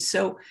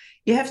So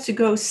you have to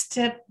go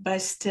step by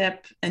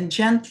step and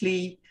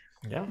gently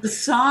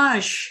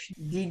massage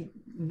the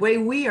way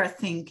we are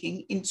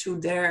thinking into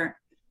their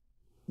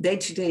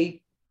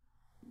day-to-day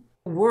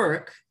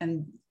work,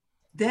 and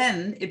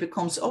then it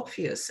becomes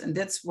obvious. And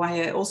that's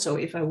why I also,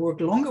 if I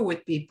work longer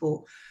with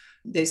people,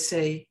 they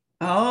say,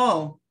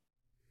 oh,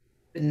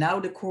 but now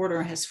the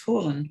quarter has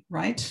fallen,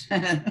 right?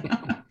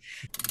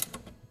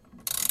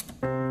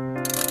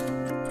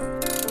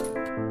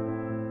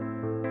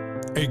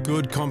 A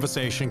good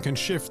conversation can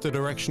shift the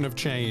direction of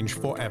change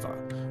forever.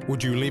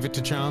 Would you leave it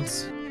to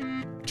chance?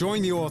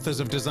 Join the authors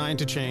of Design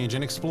to Change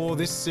and explore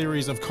this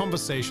series of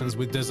conversations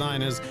with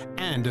designers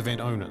and event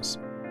owners.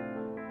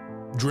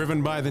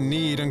 Driven by the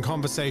need and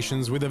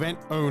conversations with event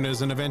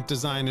owners and event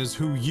designers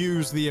who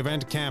use the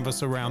event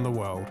canvas around the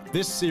world,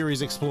 this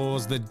series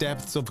explores the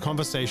depths of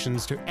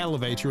conversations to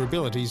elevate your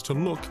abilities to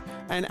look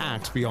and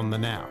act beyond the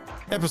now.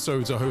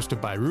 Episodes are hosted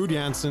by Ruud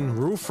Janssen,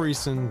 Roel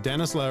Frissen,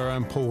 Dennis Lehrer,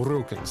 and Paul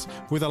Rookens,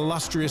 with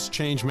illustrious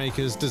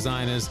changemakers,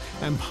 designers,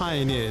 and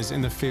pioneers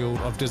in the field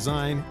of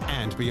design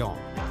and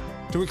beyond.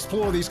 To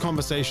explore these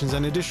conversations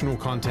and additional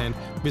content,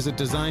 visit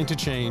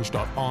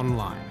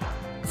designtochange.online.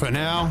 For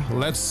now,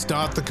 let's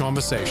start the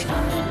conversation.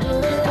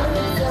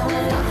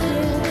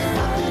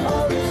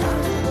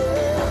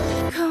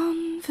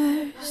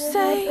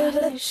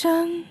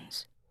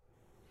 Conversations.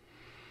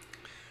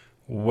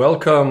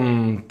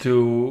 Welcome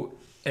to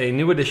a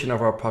new edition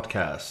of our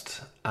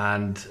podcast.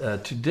 And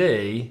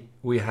today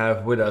we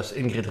have with us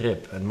Ingrid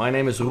Rip. And my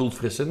name is Roel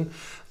Frissen,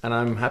 and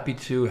I'm happy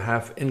to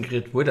have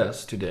Ingrid with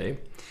us today.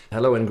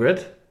 Hello,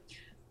 Ingrid.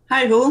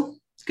 Hi, Roel.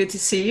 It's good to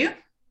see you.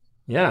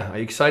 Yeah, are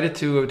you excited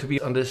to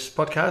be on this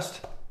podcast?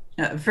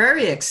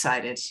 Very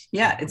excited.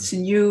 Yeah, it's a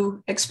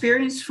new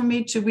experience for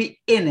me to be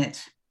in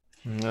it.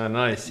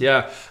 Nice.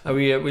 Yeah,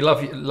 we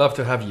love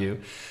to have you.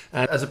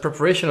 And as a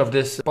preparation of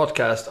this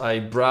podcast, I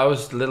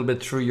browsed a little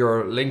bit through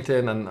your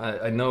LinkedIn, and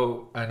I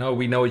know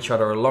we know each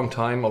other a long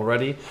time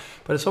already,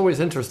 but it's always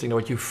interesting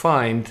what you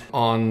find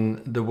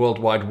on the World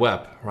Wide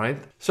Web, right?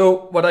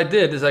 So what I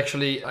did is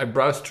actually I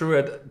browsed through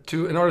it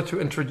in order to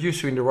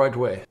introduce you in the right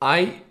way.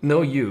 I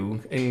know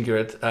you,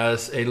 Ingrid,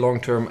 as a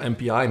long-term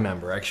MPI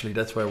member. Actually,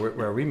 that's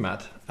where we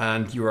met,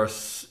 and you are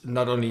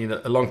not only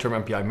a long-term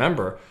MPI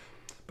member,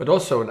 but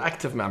also an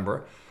active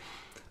member,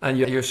 and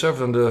you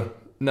served on the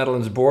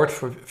Netherlands board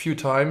for a few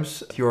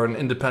times. You're an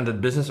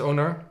independent business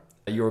owner,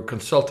 you're a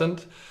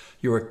consultant,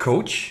 you're a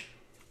coach,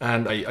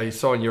 and I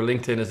saw in your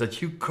LinkedIn is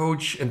that you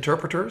coach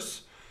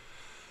interpreters.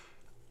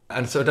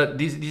 And so that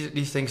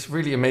these things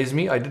really amaze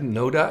me. I didn't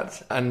know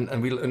that, and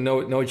we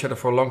know each other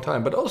for a long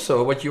time. But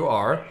also what you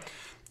are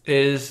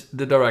is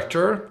the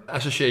director,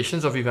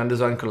 Associations of Event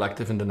Design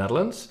Collective in the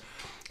Netherlands.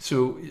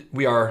 So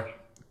we are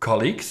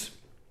colleagues.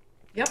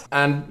 Yep.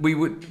 And we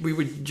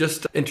would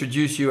just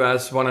introduce you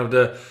as one of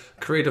the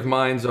creative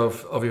minds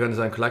of Event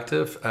Design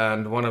Collective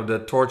and one of the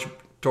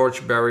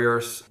torch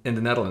barriers in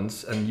the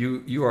Netherlands. And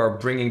you are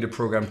bringing the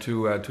program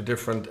to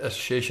different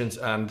associations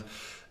and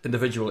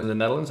individuals in the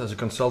Netherlands as a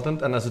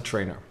consultant and as a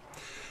trainer.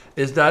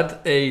 Is that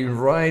a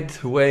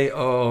right way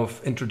of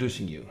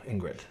introducing you,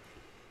 Ingrid?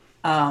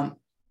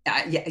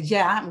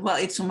 Yeah. Well,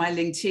 it's on my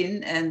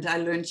LinkedIn, and I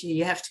learned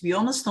you have to be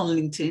honest on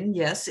LinkedIn.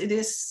 Yes, it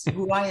is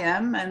who I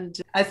am. And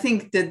I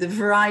think that the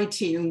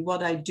variety in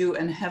what I do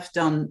and have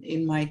done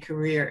in my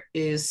career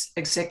is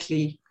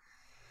exactly,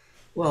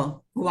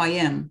 well, who I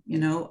am. You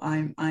know,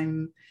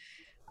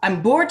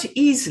 I'm bored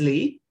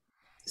easily.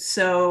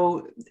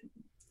 So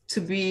to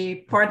be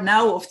part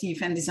now of the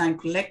Event Design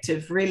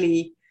Collective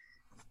really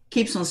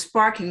keeps on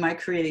sparking my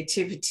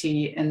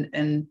creativity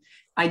and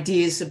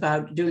ideas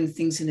about doing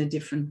things in a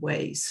different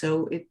way.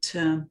 So it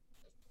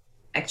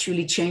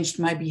actually changed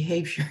my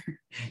behavior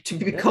to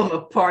become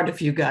a part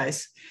of you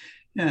guys.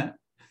 Yeah.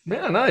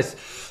 Yeah, nice.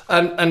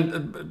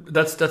 And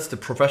that's the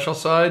professional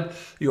side.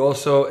 You're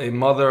also a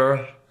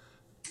mother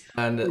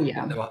and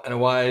a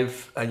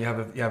wife, and you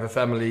have a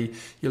family.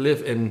 You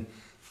live in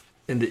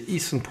the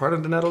eastern part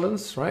of the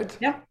Netherlands, right?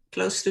 Yeah,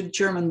 close to the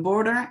German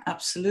border.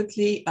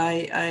 Absolutely.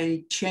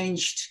 I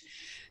changed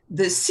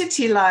the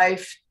city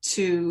life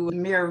to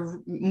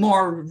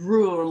more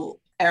rural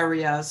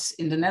areas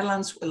in the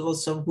Netherlands with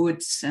lots of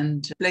woods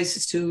and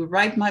places to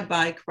ride my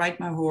bike, ride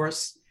my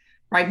horse,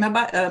 ride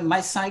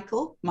my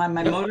cycle, my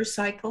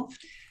motorcycle.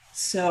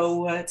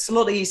 So it's a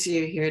lot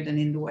easier here than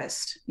in the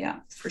West.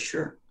 Yeah, for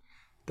sure.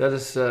 That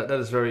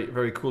is very,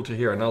 very cool to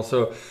hear. And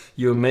also,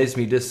 you amazed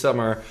me this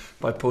summer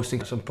by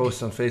posting some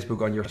posts on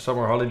Facebook on your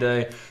summer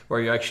holiday,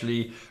 where you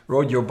actually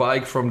rode your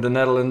bike from the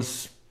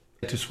Netherlands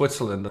to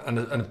Switzerland and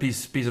a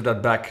piece of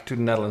that back to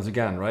the Netherlands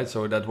again, right?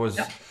 So that was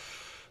a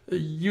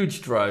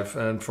huge drive.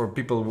 And for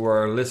people who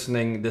are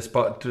listening to this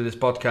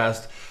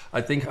podcast,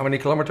 I think how many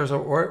kilometers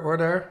were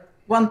there?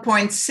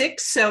 1.6,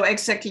 so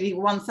exactly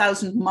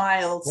 1,000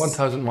 miles.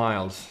 1,000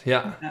 miles,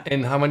 yeah.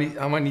 In how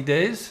many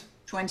days?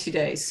 20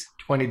 days.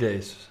 20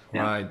 days,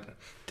 right.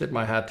 Tip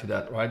my hat to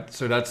that, right?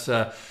 So that's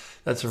a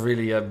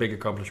really big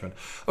accomplishment.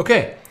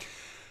 Okay,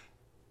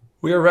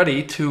 we are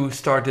ready to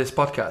start this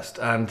podcast.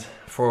 And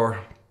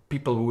for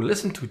people who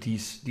listen to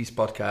these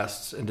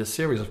podcasts, in this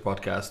series of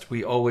podcasts,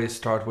 we always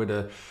start with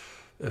a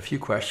few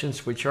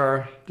questions which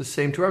are the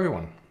same to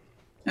everyone.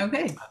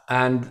 Okay.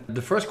 And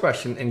the first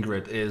question,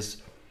 Ingrid,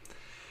 is,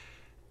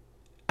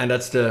 and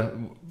that's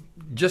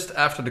just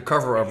after the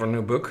cover of our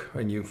new book,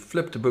 when you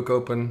flip the book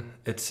open,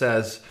 it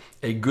says,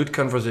 "A good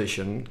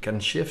conversation can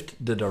shift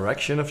the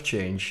direction of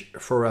change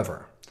forever."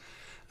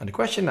 And the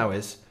question now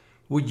is,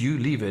 would you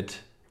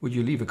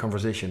leave a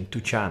conversation to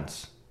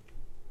chance?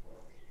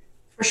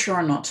 For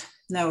sure not.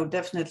 No,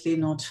 definitely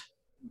not.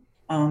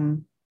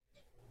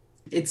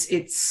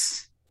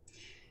 It's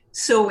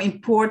so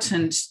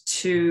important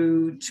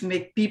to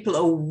make people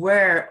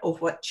aware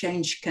of what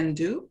change can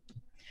do.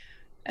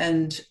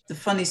 And the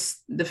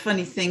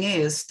funny thing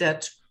is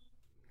that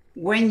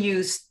when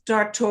you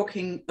start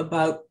talking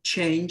about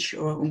change,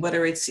 or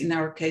whether it's in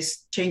our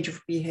case change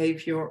of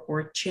behavior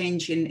or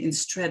change in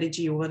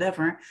strategy or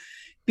whatever,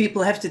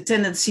 people have the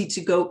tendency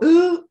to go,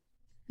 "Oh,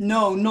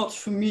 no, not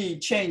for me,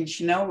 change."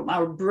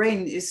 Our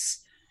brain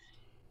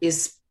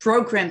is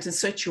programmed in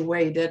such a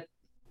way that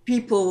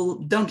people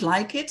don't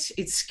like it.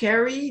 It's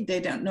scary.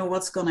 They don't know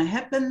what's going to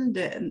happen.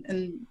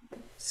 And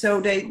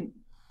so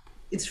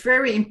it's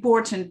very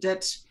important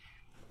that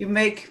you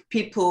make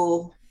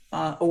people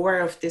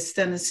aware of this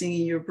tendency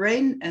in your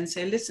brain and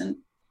say, "Listen,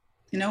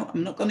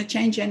 I'm not going to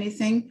change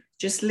anything.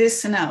 Just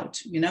listen out,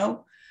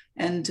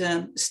 and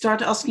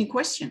start asking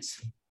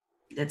questions."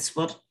 That's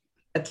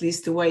at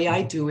least the way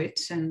I do it.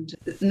 And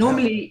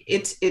normally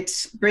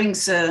it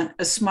brings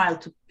a smile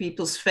to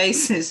people's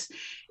faces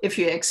if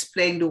you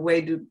explain the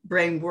way the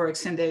brain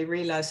works and they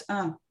realize,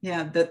 "Oh,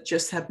 yeah, that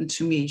just happened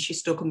to me.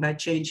 She's talking about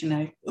change," and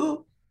I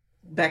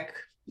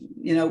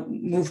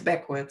move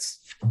backwards.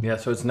 Yeah,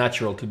 so it's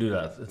natural to do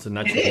that. It's a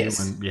natural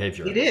human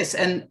behavior. It is.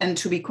 And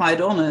to be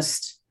quite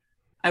honest,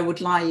 I would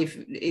lie if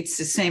it's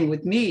the same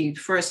with me.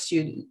 First,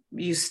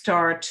 you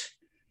start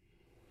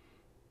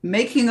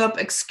making up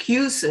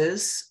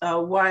excuses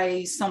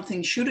why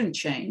something shouldn't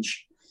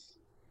change.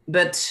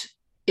 But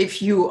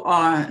if you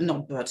are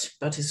not,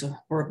 but is a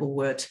horrible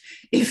word.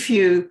 If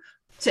you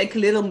take a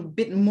little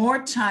bit more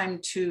time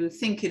to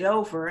think it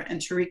over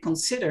and to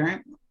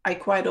reconsider, I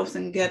quite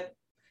often get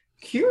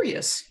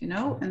curious,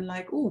 and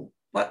like, "Oh,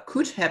 what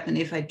could happen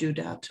if I do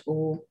that?"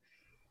 Or,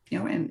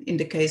 and in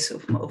the case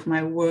of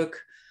my work,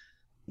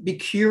 be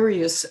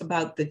curious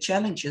about the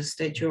challenges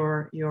that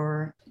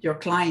your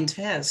client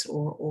has,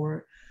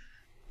 or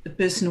the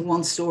person who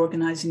wants to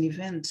organize an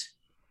event.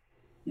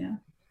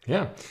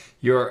 Yeah,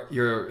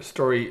 your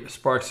story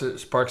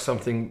sparks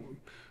something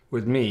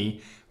with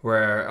me,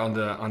 where on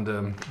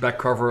the back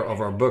cover of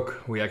our book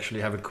we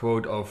actually have a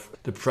quote of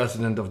the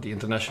president of the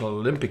International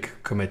Olympic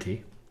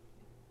Committee,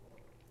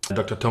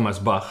 Dr. Thomas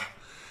Bach,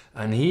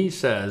 and he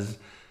says,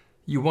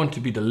 "You want to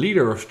be the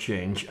leader of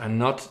change and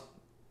not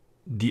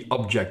the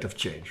object of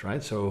change,"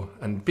 right? So,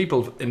 and people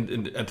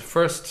at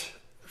first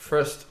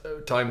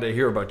time they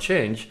hear about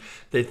change,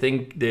 they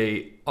think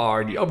they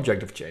are the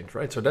object of change,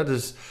 right? So that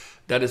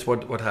is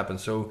what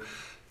happens. So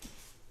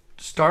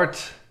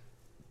start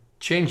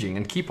changing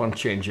and keep on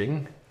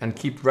changing and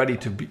keep ready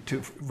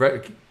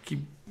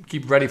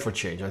keep ready for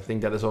change. I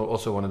think that is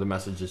also one of the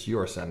messages you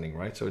are sending,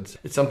 right? So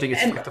it's something,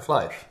 it's fact of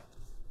life.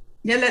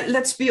 Yeah,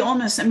 let's be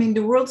honest. I mean,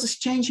 the world is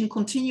changing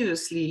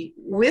continuously,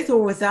 with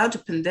or without a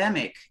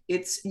pandemic.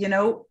 It's,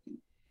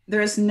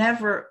 there's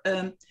never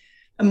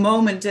a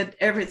moment that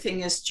everything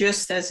is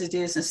just as it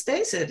is and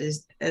stays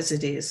as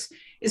it is.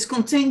 It's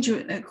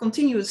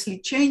continuously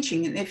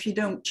changing. And if you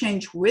don't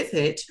change with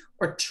it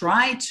or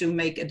try to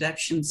make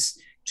adaptations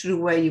to the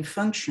way you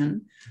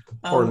function,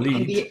 or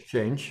lead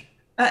change.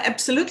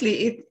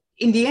 Absolutely.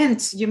 In the end,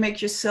 you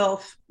make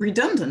yourself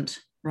redundant,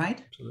 right?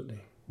 Absolutely.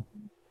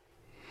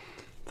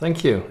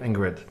 Thank you,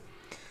 Ingrid.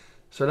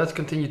 So let's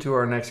continue to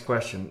our next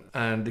question.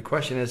 And the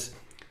question is,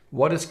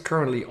 what is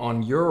currently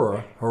on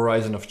your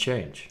horizon of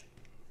change?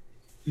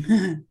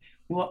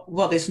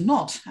 What is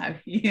not?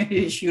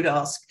 You should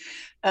ask.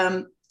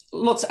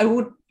 Lots.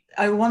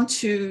 I want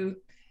to,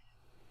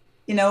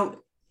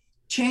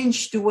 change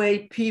the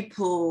way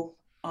people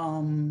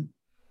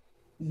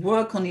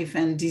work on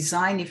events,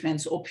 design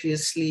events,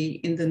 obviously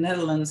in the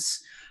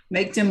Netherlands,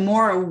 make them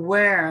more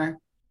aware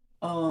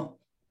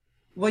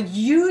what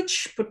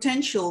huge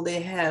potential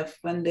they have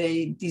when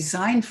they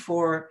design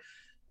for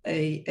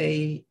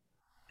a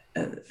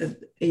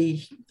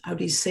how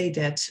do you say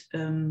that,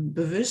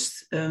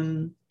 bewust,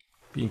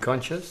 being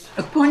conscious,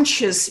 a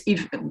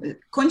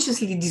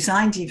consciously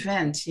designed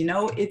event.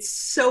 It's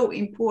so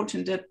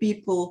important that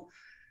people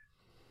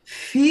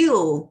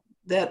feel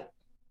that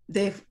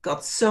they've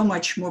got so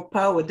much more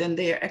power than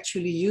they are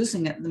actually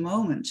using at the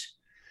moment.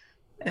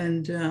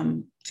 And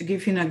to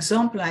give you an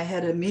example, I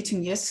had a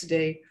meeting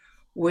yesterday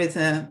with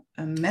a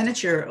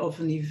manager of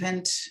an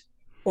event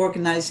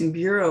organizing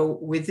bureau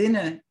within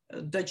a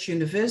Dutch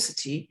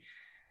university.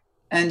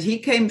 And he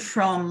came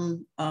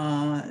from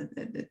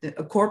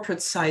a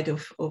corporate side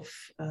of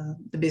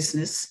the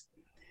business.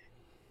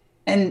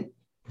 And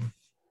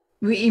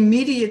we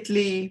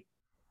immediately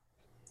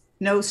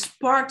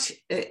sparked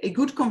a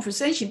good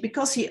conversation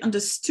because he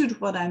understood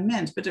what I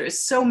meant. But there are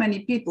so many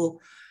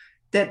people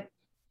that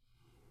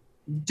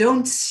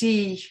don't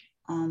see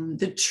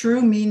the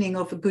true meaning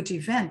of a good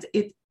event.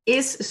 It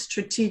is a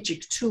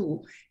strategic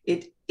tool.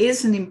 It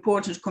is an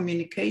important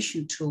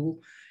communication tool,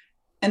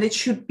 and it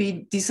should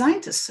be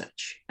designed as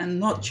such, and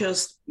not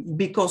just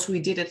because we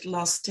did it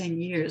last 10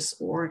 years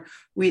or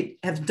we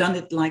have done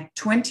it like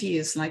 20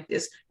 years like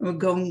this, and we're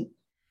going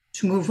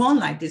to move on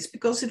like this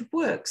because it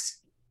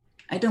works.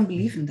 I don't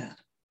believe in that.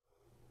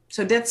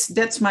 So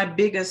that's my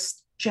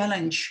biggest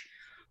challenge,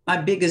 my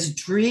biggest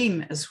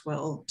dream as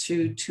well,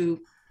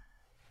 to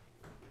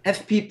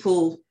have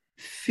people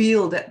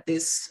feel that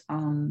this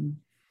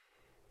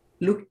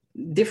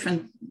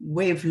different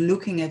way of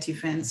looking at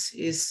events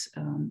is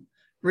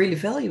really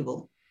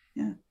valuable.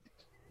 Yeah.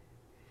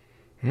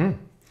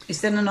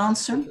 Is that an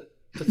answer?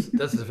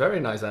 That's a very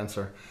nice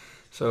answer.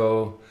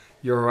 So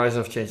your horizon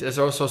of change. Is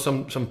there also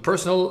some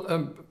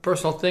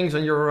personal things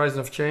on your horizon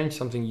of change?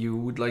 Something you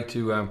would like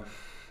to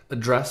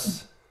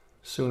address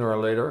sooner or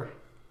later?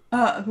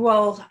 A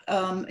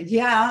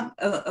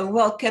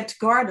well-kept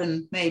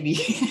garden, maybe.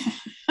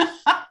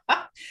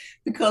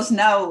 Because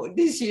now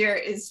this year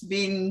it's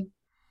been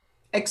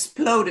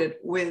exploded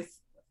with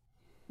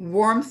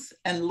warmth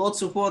and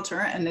lots of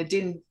water, and I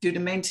didn't do the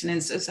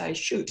maintenance as I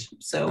should.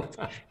 So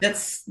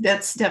that's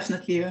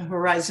definitely a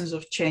horizons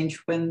of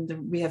change when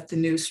we have the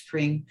new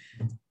spring,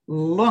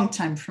 long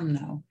time from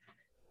now.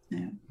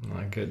 Yeah.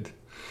 Oh, good.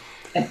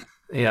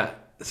 Yeah.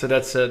 So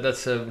that's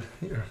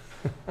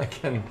I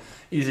can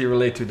easily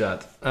relate to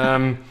that.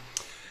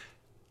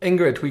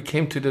 Ingrid, we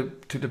came to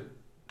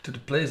the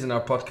place in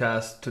our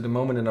podcast, to the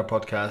moment in our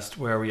podcast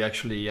where we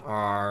actually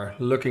are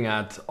looking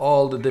at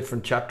all the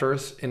different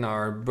chapters in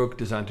our book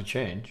Designed to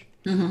Change.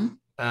 Mm-hmm.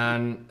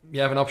 And you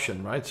have an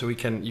option, right? So you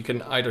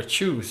can either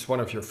choose one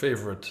of your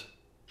favorite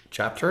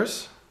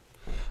chapters,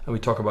 and we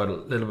talk about a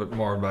little bit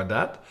more about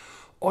that,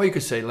 or you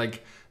could say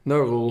like,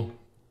 no, Roel,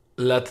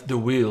 let the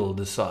wheel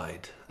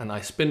decide. And I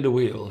spin the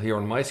wheel here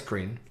on my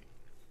screen.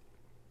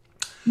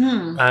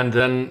 And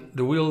then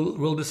the wheel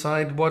will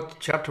decide what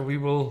chapter we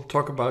will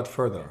talk about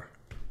further.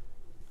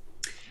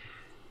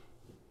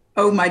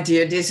 Oh, my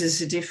dear, this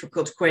is a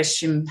difficult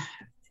question.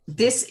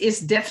 This is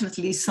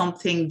definitely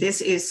something,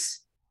 this is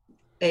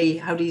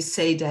how do you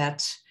say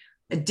that?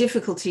 A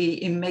difficulty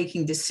in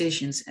making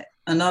decisions,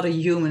 another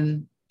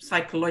human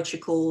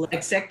psychological,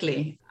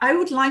 exactly. I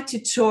would like to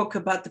talk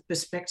about the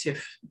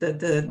perspective,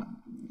 the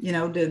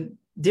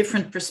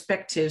different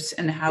perspectives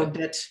and how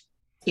that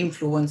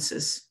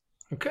influences.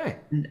 Okay.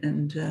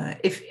 And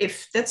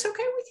if that's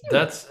okay with you.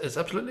 It's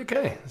absolutely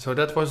okay. So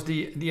that was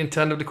the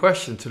intent of the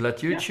question, to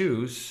let you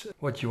choose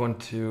what you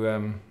want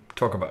to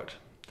talk about.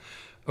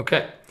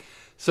 Okay.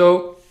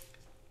 So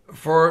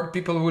for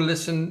people who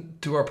listen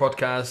to our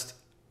podcast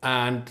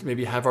and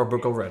maybe have our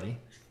book already,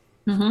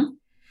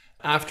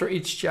 after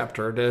each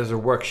chapter, there's a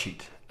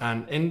worksheet.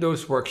 And in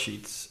those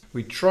worksheets,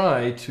 we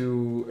try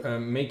to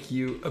make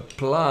you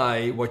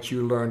apply what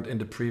you learned in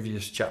the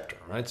previous chapter,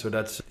 right? So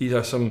these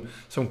are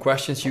some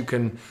questions you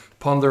can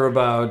ponder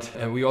about.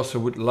 And we also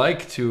would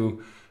like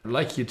you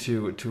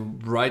to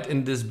write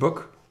in this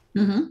book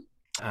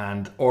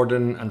and order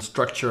and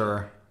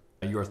structure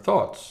your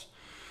thoughts.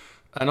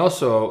 And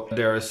also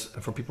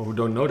for people who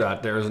don't know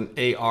that, there is an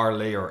AR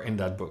layer in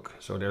that book.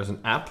 So there's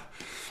an app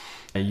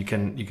you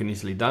can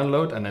easily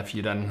download. And if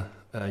you then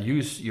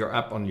use your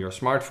app on your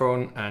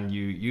smartphone and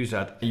you use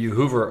that, you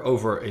hover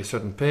over a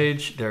certain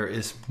page, there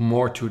is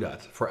more to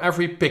that. For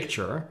every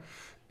picture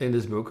in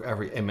this book,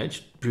 every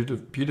image,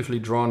 beautifully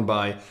drawn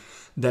by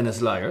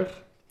Dennis Leyer,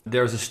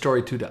 there's a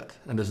story to that,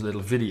 and there's a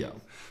little video.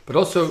 But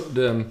also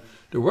the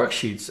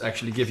worksheets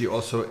actually give you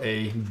also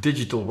a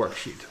digital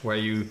worksheet where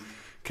you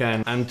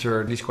can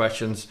enter these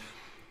questions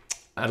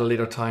at a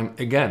later time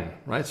again,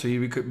 right? So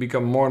you could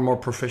become more and more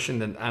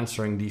proficient in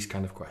answering these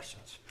kind of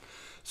questions.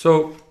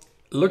 So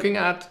looking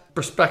at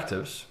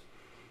perspectives,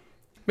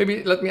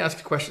 maybe let me ask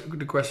the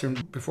question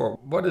before.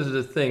 What is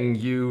the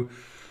thing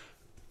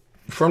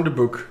from the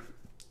book,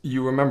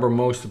 you remember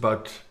most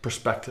about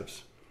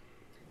perspectives?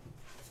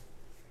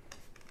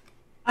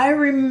 I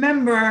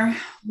remember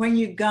when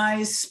you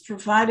guys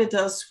provided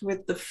us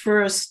with the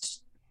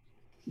first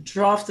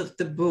draft of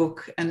the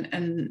book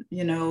and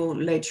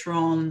later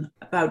on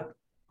about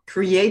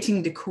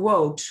creating the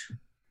quote,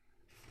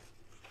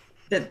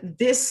 that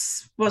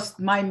this was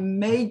my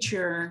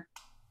major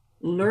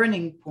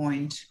learning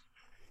point,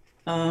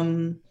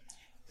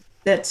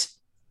 that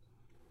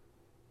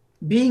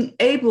being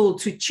able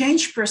to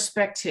change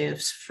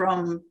perspectives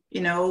from,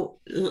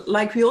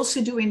 like we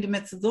also do in the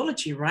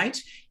methodology, right?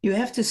 You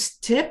have to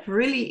step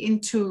really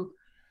into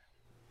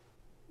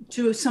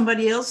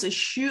somebody else's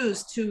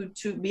shoes to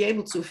be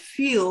able to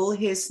feel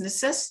his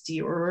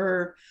necessity or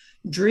her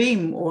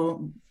dream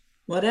or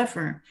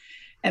whatever.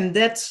 And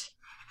that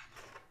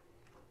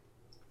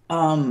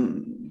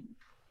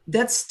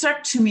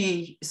stuck to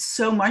me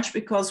so much,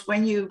 because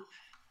when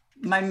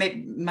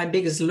my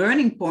biggest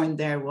learning point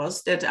there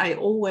was that I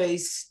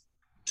always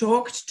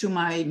talked to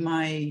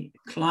my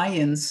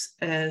clients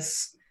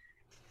as,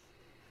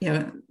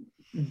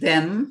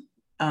 them,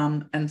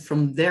 and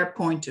from their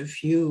point of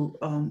view,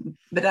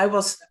 but I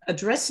was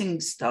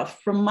addressing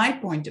stuff from my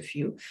point of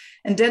view,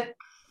 and that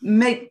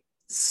made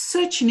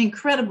such an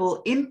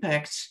incredible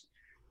impact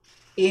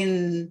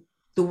in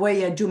the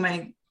way I do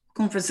my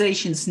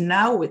conversations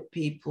now with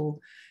people,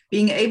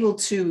 being able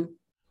to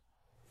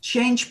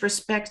change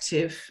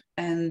perspective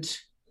and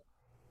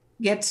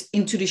get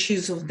into the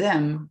shoes of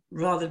them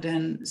rather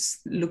than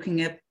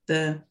looking at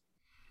the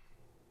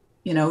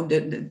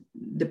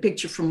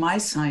picture from my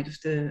side of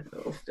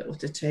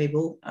the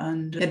table.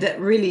 And that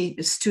really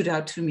stood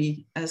out to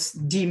me as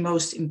the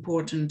most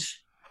important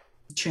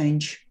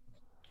change.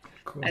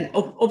 Cool. And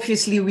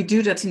obviously we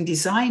do that in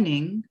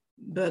designing,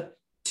 but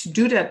to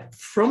do that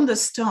from the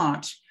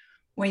start,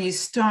 when you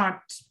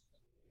start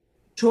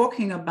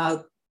talking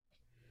about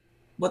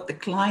what the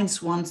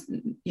clients want,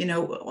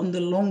 on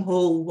the long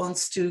haul,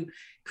 wants to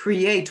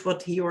create,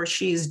 what he or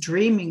she is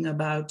dreaming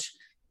about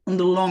on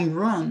the long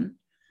run,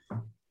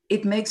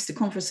 it makes the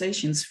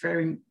conversations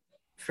very,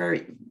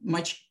 very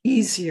much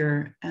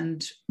easier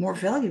and more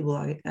valuable,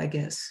 I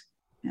guess.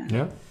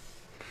 Yeah,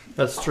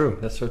 that's true.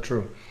 That's so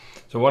true.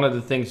 So one of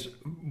the things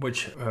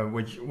which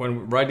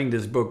when writing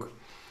this book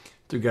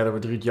together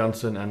with Ruud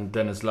Janssen and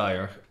Dennis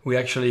Lyer, we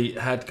actually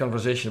had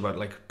conversation about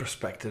like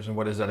perspectives and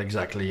what is that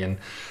exactly, and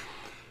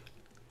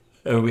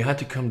we had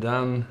to come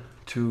down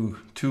to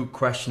 2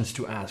 questions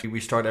to ask. We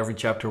start every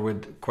chapter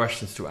with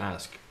questions to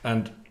ask,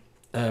 and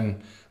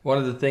one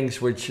of the things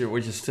which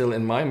is still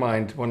in my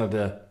mind, one of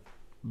the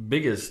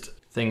biggest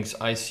things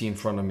I see in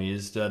front of me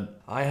is that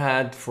I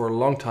had for a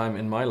long time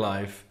in my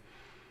life,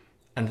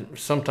 and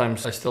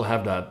sometimes I still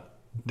have that,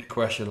 the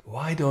question,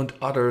 why don't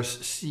others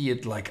see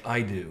it like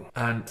I do?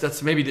 And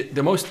that's maybe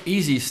the most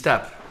easy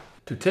step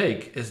to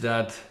take, is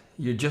that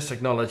you just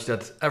acknowledge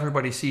that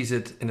everybody sees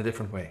it in a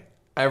different way.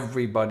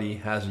 Everybody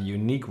has a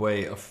unique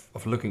way of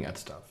looking at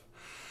stuff.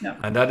 Yeah.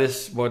 And that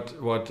is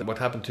what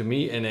happened to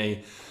me in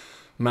a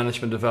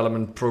management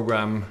development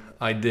program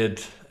I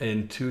did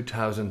in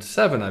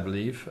 2007, I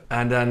believe.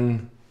 And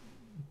then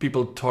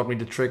people taught me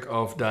the trick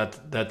of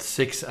that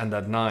 6 and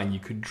that 9 you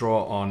could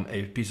draw on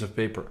a piece of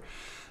paper,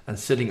 and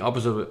sitting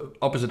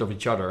opposite of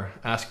each other,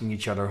 asking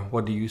each other,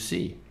 what do you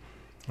see?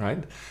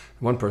 Right?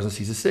 One person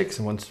sees a 6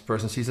 and one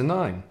person sees a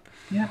 9.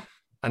 Yeah.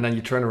 And then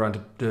you turn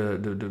around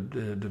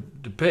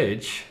the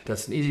page,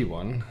 that's an easy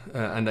one,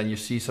 and then you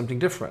see something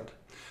different.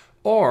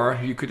 Or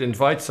you could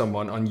invite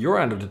someone on your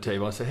end of the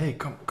table and say, hey,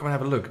 come and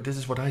have a look. This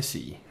is what I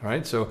see,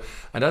 right? So,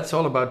 and that's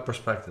all about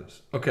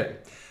perspectives. Okay,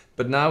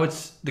 but now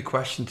it's the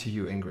question to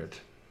you, Ingrid.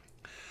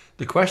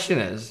 The question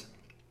is,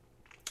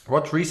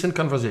 what recent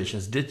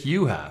conversations did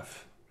you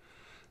have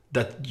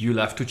that you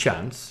left to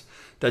chance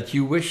that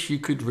you wish you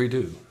could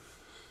redo?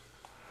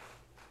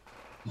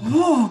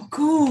 Oh,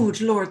 good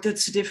Lord,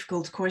 that's a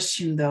difficult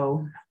question,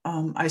 though.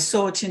 I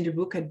saw it in the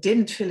book. I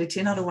didn't fill it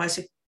in, otherwise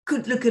I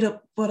could look it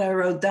up what I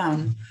wrote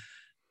down.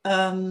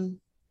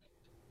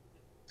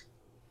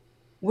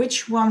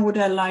 Which one would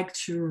I like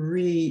to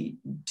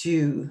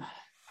redo?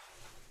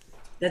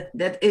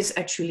 That is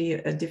actually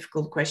a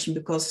difficult question,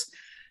 because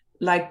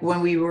like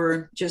when we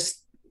were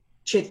just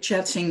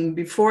chit-chatting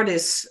before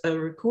this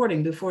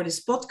recording, before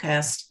this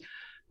podcast,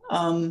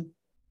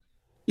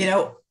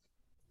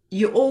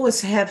 you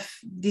always have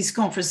these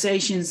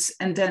conversations,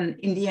 and then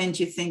in the end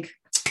you think,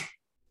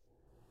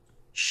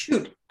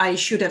 I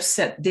should have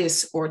said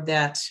this or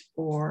that,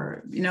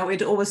 or,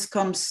 it always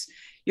comes,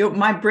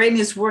 my brain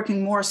is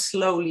working more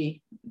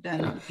slowly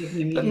than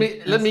giving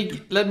me.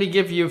 Let me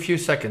give you a few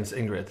seconds,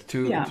 Ingrid,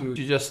 to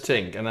just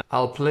think, and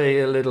I'll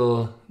play a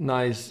little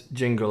nice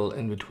jingle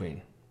in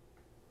between.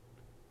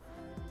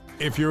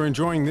 If you're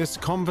enjoying this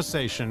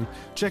conversation,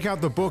 check out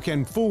the book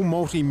and full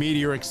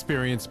multimedia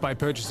experience by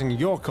purchasing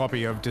your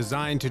copy of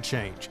Design to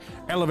Change,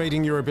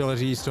 elevating your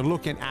abilities to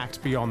look and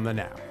act beyond the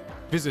now.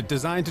 Visit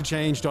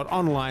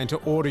designtochange.online to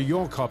order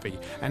your copy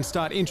and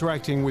start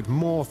interacting with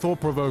more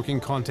thought-provoking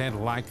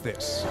content like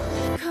this.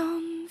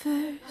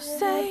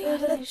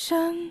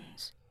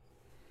 Conversations.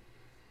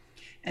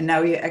 And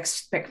now you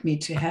expect me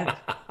to have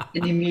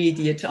an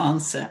immediate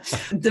answer.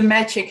 The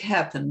magic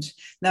happened.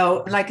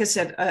 Now, like I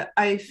said,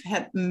 I've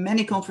had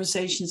many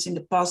conversations in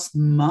the past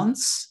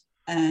months,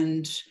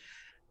 and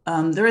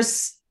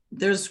there's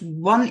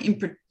one in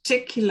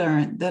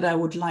particular that I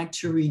would like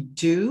to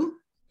redo.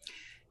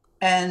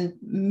 And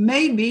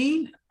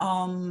maybe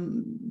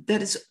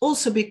that is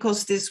also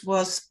because this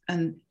was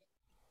a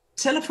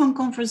telephone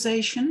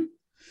conversation,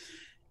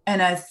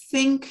 and I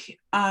think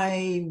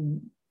I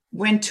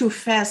went too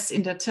fast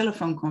in that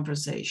telephone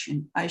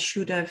conversation. I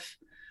should have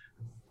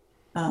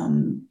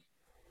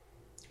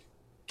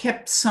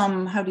kept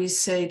some, how do you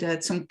say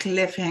that, some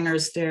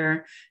cliffhangers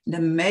there, and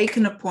then make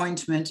an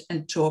appointment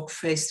and talk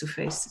face to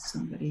face to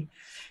somebody.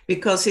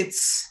 Because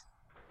it's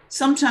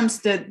sometimes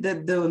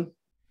the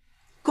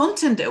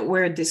content that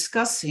we're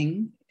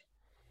discussing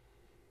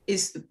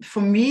is,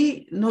 for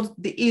me, not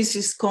the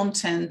easiest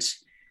content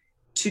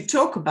to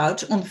talk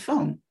about on the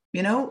phone.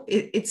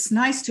 it's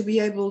nice to be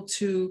able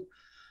to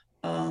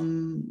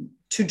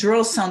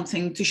draw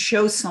something, to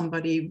show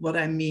somebody what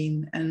I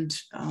mean. And,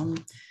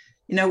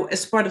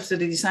 as part of the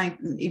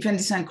event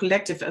design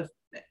collective,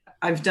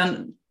 I've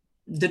done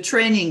the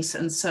trainings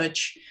and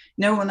such,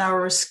 on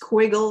our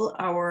squiggle,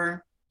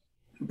 our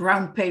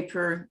brown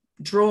paper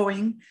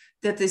drawing,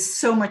 that is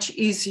so much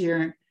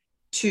easier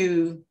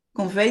to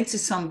convey to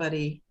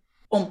somebody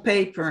on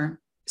paper,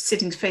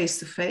 sitting face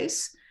to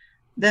face,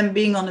 than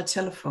being on a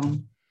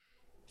telephone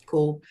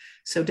call.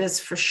 So that's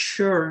for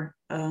sure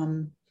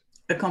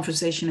a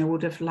conversation I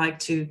would have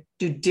liked to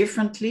do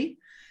differently.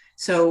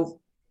 So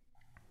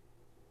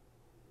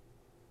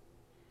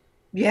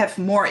you have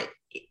more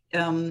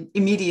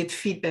immediate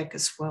feedback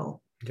as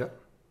well. Yeah.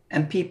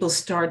 And people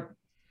start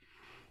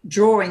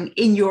drawing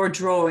in your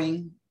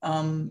drawing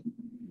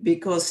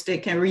because they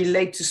can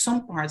relate to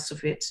some parts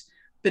of it,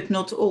 but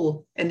not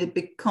all. And it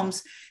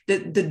becomes the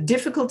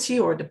difficulty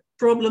or the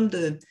problem,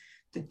 the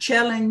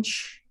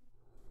challenge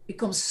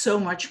becomes so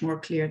much more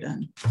clear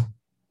then.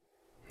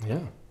 Yeah.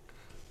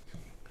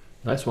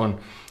 Nice one.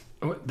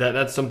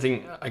 That's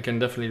something I can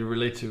definitely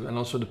relate to. And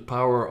also the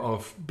power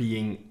of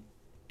being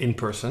in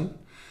person.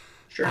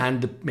 Sure.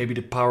 And maybe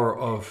the power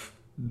of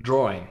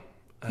drawing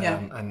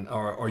and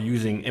or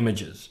using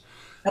images.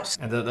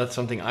 Absolutely. And that's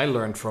something I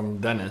learned from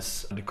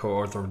Dennis, the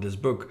co-author of this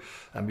book.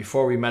 And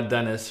before we met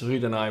Dennis,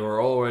 Ruud and I were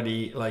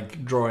already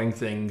like drawing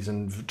things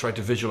and try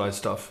to visualize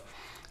stuff.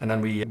 And then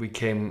we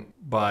came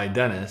by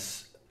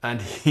Dennis,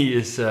 and he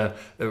is a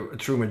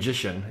true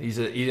magician. He's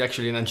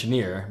actually an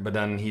engineer, but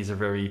then he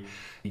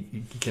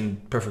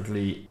can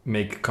perfectly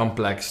make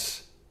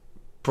complex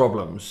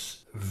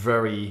problems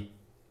very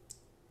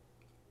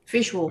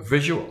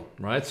visual,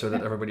 right? So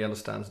that everybody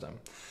understands them.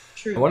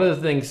 True. And one of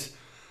the things,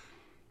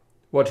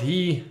 what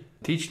he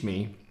taught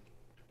me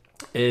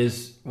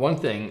is one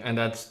thing, and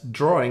that's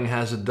drawing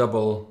has a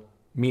double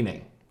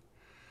meaning.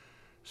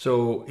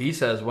 So he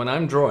says, when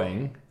I'm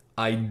drawing,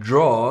 I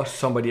draw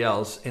somebody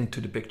else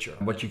into the picture.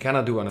 What you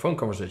cannot do on a phone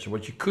conversation,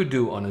 what you could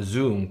do on a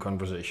Zoom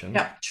conversation.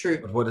 Yeah, true.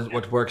 But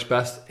what works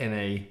best in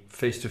a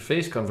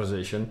face-to-face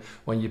conversation,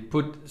 when you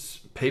put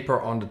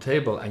paper on the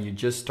table and you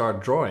just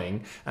start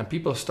drawing and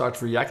people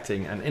start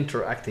reacting and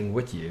interacting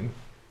with you,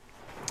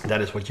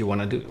 that is what you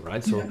want to do,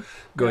 right? So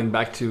going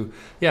back to,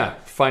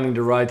 finding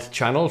the right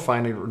channel,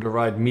 finding the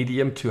right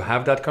medium to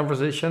have that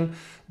conversation,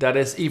 that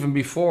is even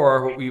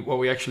before what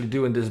we actually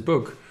do in this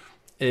book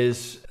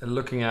is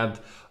looking at,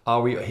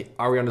 are we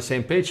on the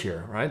same page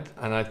here, right?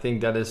 And I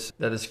think that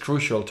is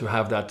crucial to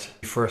have that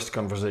first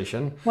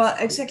conversation. Well,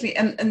 exactly.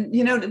 And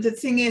the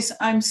thing is,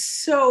 I'm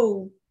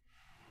so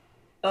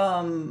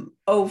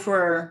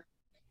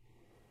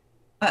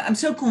I'm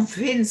so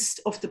convinced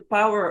of the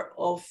power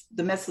of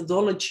the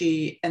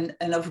methodology and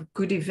of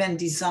good event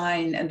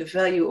design and the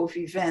value of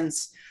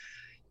events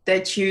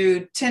that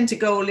you tend to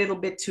go a little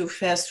bit too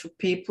fast for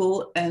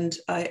people. And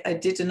I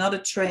did another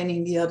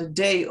training the other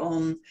day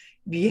on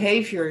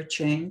behavior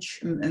change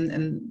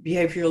and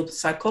behavioral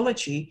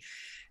psychology.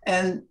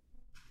 And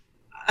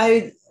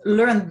I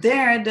learned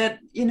there that,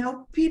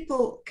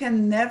 people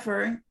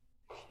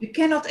you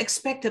cannot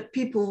expect that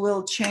people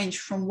will change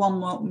from one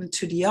moment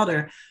to the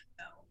other.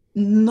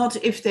 Not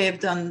if they have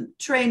done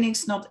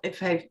trainings, not if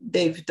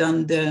they've done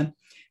in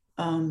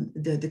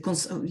the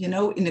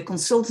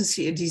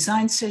consultancy, a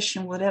design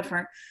session,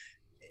 whatever.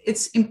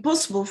 It's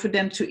impossible for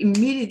them to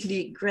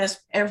immediately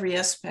grasp every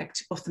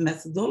aspect of the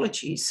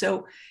methodology.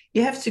 So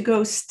you have to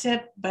go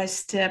step by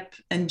step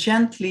and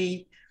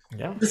gently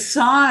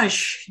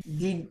massage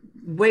the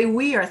way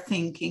we are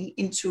thinking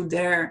into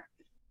their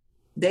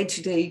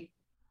day-to-day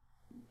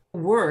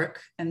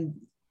work, and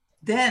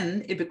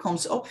then it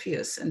becomes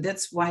obvious. And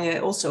that's why I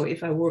also,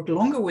 if I work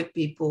longer with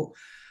people,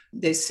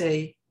 they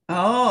say,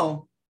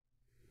 oh,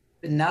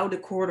 but now the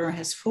quarter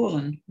has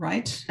fallen,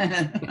 right?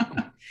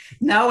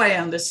 Now I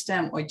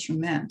understand what you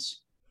meant.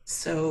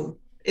 So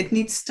it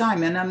needs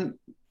time. And I'm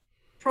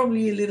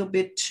probably a little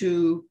bit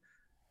too,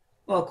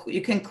 well,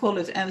 you can call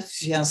it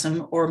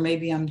enthusiasm, or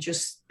maybe I'm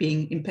just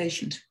being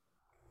impatient.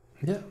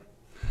 Yeah.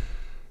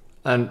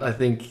 And I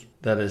think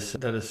that is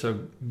so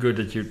good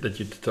that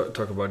you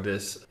talk about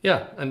this.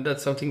 Yeah, and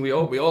that's something we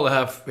all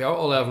have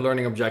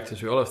learning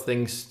objectives. We all have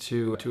things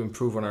to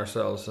improve on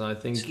ourselves. And I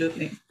think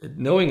Absolutely.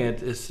 Knowing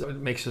it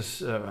makes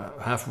us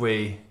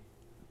halfway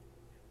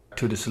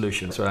to the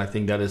solution. So I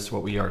think that is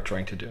what we are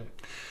trying to do.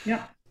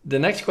 Yeah. The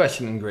next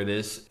question, Ingrid,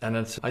 is, and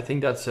I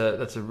think that's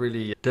a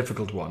really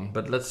difficult one,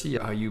 but let's see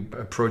how you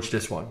approach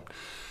this one.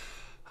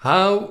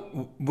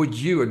 How would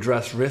you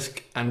address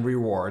risk and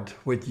reward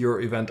with your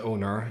event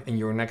owner in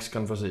your next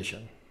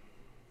conversation?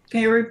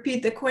 Can you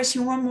repeat the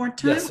question one more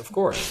time? Yes, of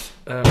course.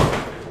 How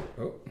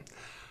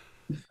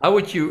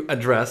would you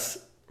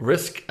address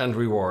risk and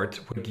reward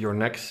with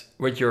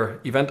your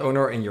event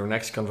owner in your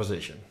next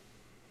conversation?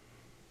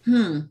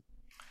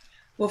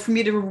 Well, for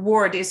me, the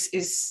reward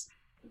is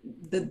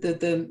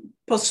the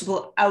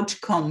possible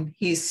outcome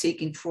he's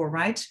seeking for,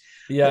 right?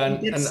 Yeah,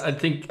 and I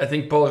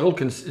think Paul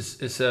Rulkens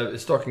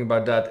is talking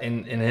about that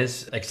in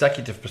his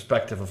executive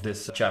perspective of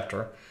this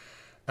chapter.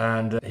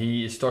 and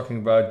he is talking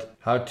about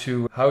how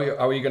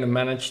are you going to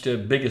manage the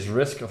biggest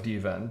risk of the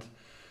event,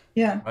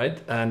 right?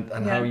 And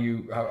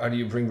how do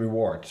you bring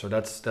reward? So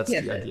that's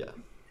the idea.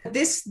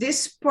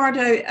 This part,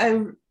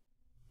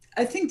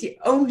 I think the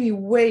only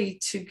way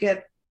to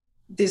get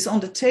this on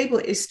the table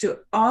is to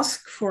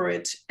ask for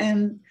it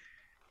and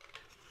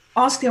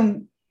ask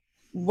them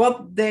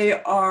what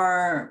they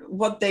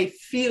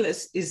feel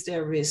is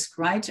their risk,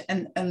 right?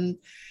 And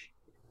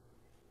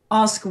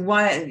ask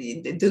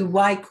why, the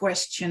why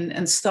question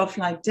and stuff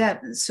like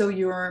that. So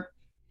you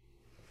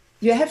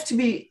have to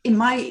be, in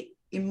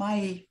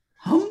my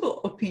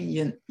humble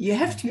opinion, you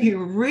have to be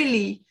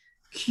really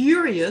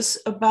curious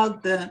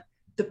about the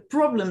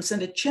problems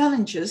and the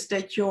challenges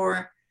that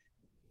your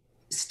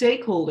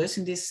stakeholders,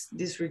 in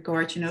this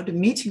regard, the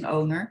meeting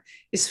owner,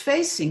 is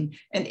facing.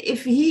 And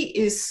if he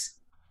is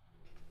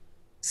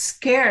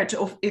scared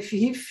of, if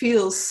he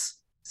feels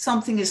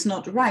something is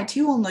not right,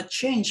 he will not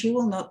change, he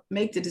will not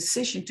make the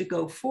decision to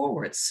go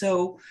forward.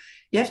 So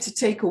you have to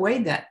take away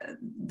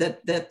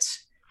that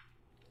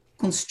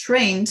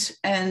constraint,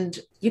 and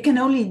you can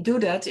only do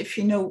that if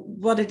you know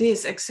what it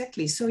is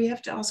exactly. So you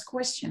have to ask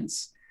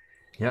questions.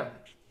 Yeah.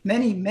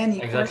 Many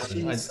exactly.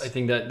 questions. I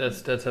think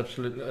that's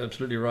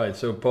absolutely right.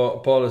 So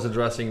Paul is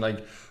addressing,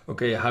 like,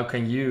 okay, how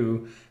can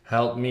you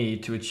help me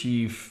to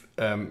achieve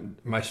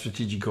my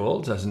strategic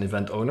goals as an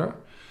event owner?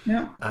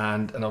 Yeah.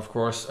 And of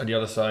course, on the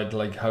other side,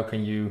 like, how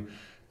can you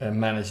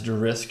manage the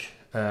risk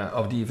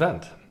of the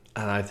event?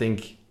 And I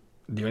think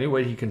the only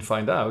way you can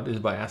find out is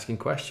by asking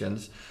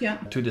questions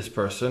to this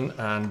person,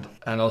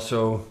 and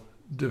also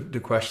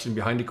the question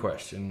behind the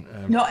question.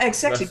 No,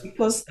 exactly,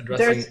 because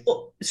there's...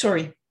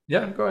 sorry.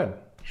 Yeah, go ahead.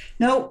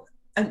 No,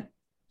 and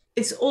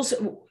it's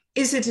also,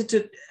 is it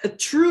a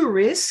true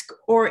risk,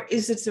 or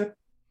is it a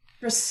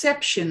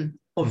perception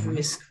of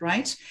risk,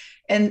 right?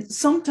 And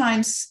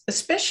sometimes,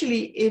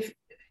 especially if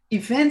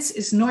events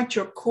is not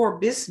your core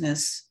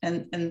business,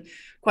 and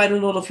quite a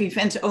lot of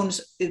event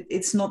owners,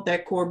 it's not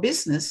their core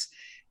business,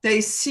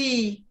 they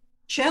see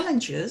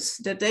challenges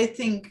that they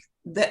think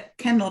that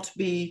cannot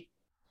be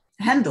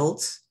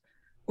handled,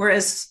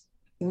 whereas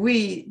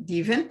we, the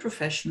event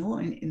professional,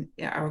 in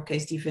our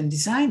case, the event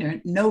designer,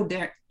 know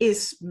there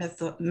is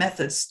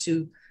methods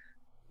to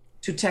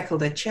tackle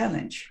that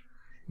challenge.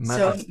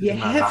 So you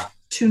have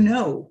to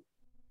know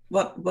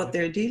what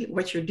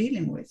you're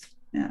dealing with.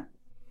 Yeah.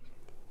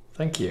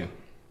 Thank you.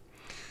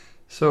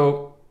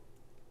 So,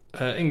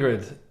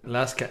 Ingrid,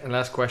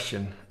 last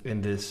question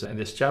in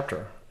this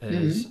chapter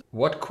is: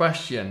 what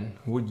question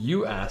would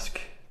you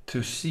ask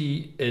to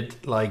see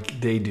it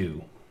like they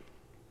do?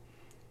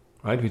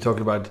 Right, we talked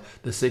about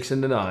the 6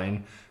 and the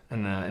 9,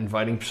 and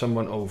inviting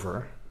someone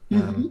over.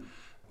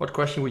 What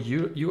question would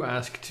you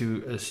ask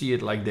to see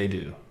it like they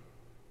do?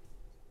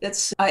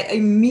 I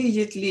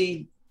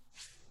immediately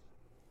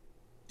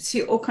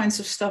see all kinds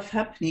of stuff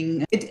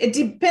happening. It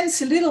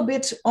depends a little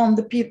bit on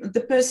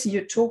the person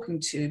you're talking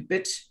to,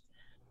 but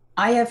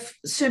I have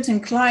certain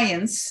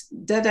clients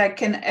that I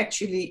can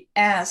actually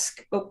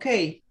ask,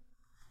 okay,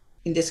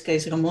 in this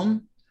case,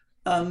 Ramon,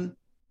 can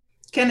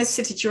I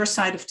sit at your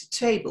side of the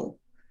table?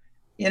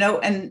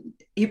 And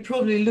he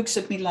probably looks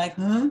at me like,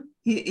 huh?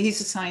 He's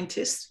a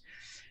scientist.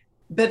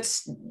 But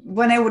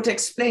when I would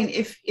explain,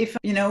 if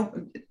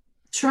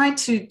try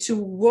to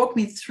walk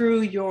me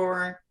through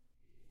your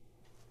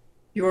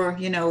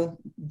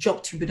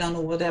job to be done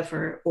or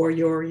whatever, or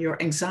your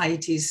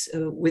anxieties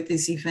with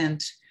this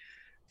event,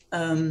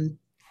 and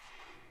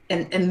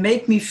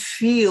make me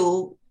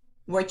feel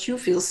what you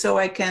feel, so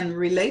I can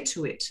relate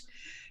to it.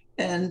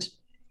 And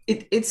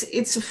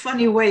it's a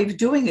funny way of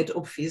doing it,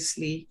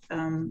 obviously,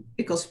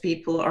 because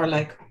people are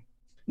like,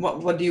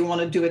 what do you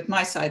want to do at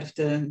my side of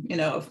the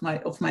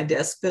of my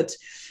desk? But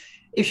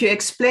if you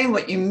explain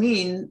what you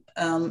mean,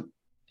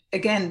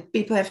 again,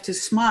 people have to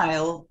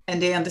smile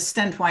and they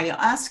understand why you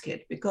ask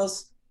it,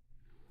 because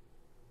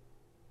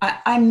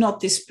I'm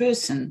not this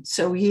person.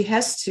 So he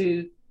has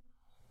to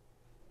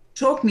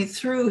talk me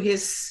through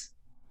his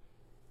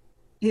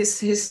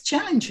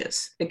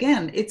challenges.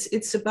 Again,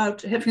 it's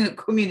about having a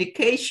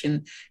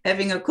communication,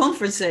 having a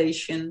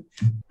conversation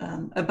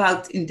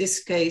about, in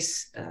this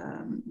case,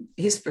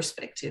 his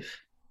perspective.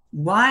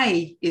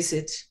 Why is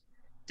it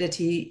that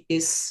he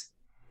is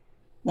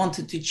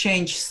wanted to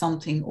change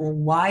something, or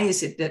why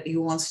is it that he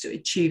wants to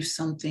achieve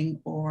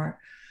something, or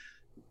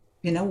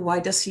why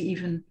does he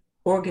even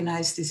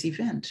organize this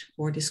event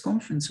or this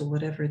conference or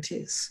whatever it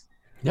is?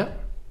 Yeah.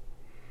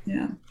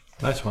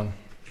 Nice one.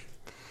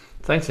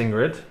 Thanks,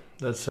 Ingrid.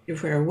 You're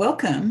very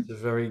welcome. It's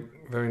a very,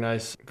 very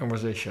nice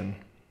conversation,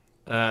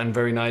 and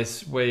very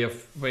nice way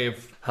of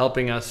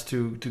helping us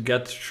to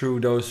get through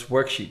those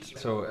worksheets.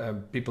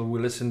 So people who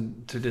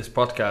listen to this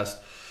podcast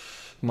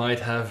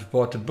might have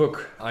bought the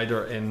book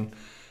either in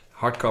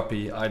hard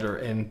copy, either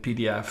in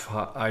PDF,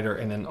 either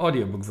in an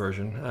audiobook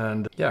version.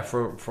 And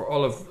for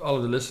all of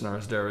the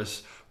listeners, there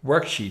is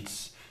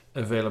worksheets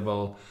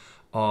available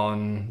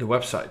on the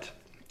website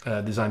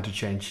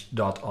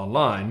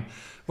designtochange.online,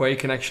 where you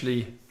can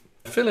actually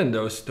fill in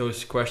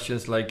those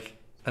questions, like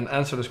and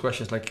answer those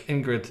questions like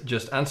Ingrid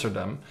just answered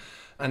them.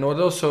 And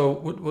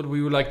what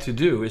we would like to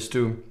do is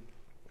to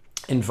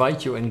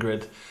invite you,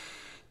 Ingrid,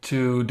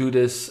 to do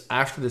this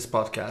after this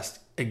podcast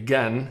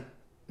again,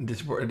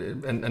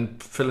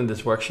 and fill in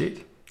this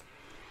worksheet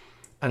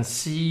and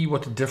see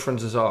what the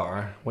differences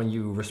are when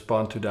you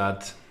respond to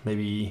that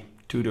maybe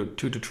 2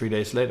 to 3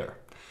 days later.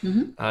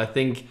 Mm-hmm. I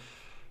think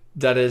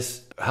that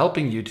is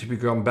helping you to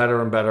become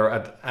better and better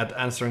at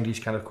answering these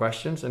kind of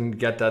questions and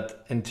get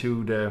that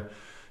into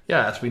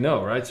as we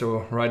know, right?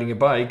 So riding a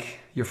bike,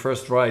 your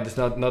first ride is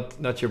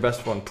not your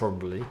best one,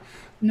 probably.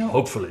 No.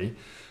 Hopefully.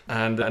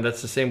 And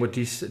that's the same with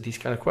these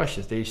kind of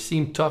questions. They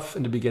seem tough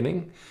in the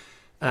beginning.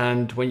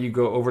 And when you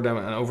go over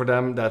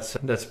them,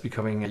 that's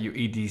becoming, you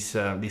eat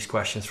these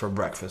questions for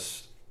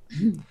breakfast.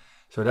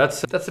 So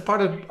that's a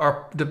part of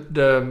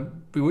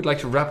we would like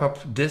to wrap up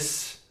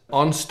this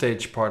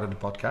on-stage part of the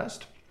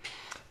podcast.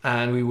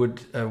 And we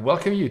would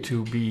welcome you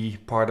to be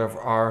part of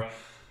our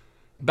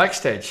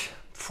backstage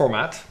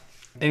format.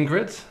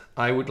 Ingrid,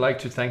 I would like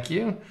to thank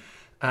you.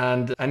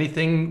 And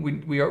anything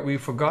we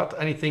forgot,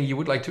 anything you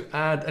would like to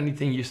add,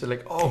 anything you said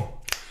like, oh,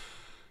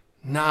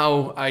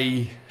 now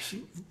I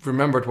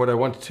remembered what I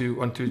wanted to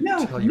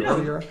tell you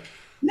earlier.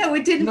 No,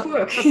 it didn't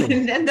work.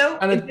 No,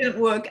 it didn't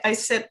work. I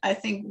said, I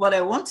think what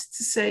I wanted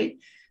to say.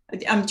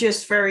 I'm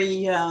just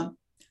very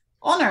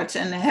honored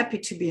and happy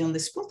to be on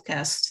this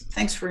podcast.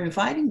 Thanks for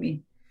inviting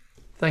me.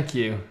 Thank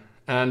you.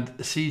 And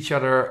see each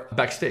other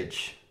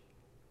backstage.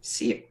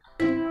 See you.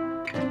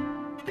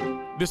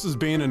 This has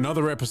been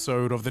another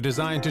episode of the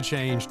Design to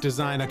Change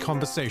Designer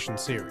Conversation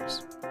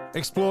series.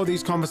 Explore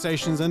these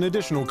conversations and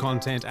additional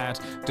content at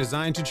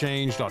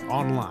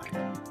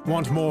designtochange.online.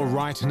 Want more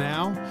right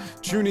now?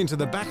 Tune into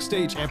the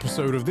backstage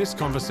episode of this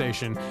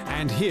conversation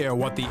and hear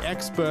what the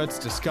experts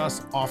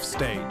discuss off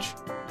stage.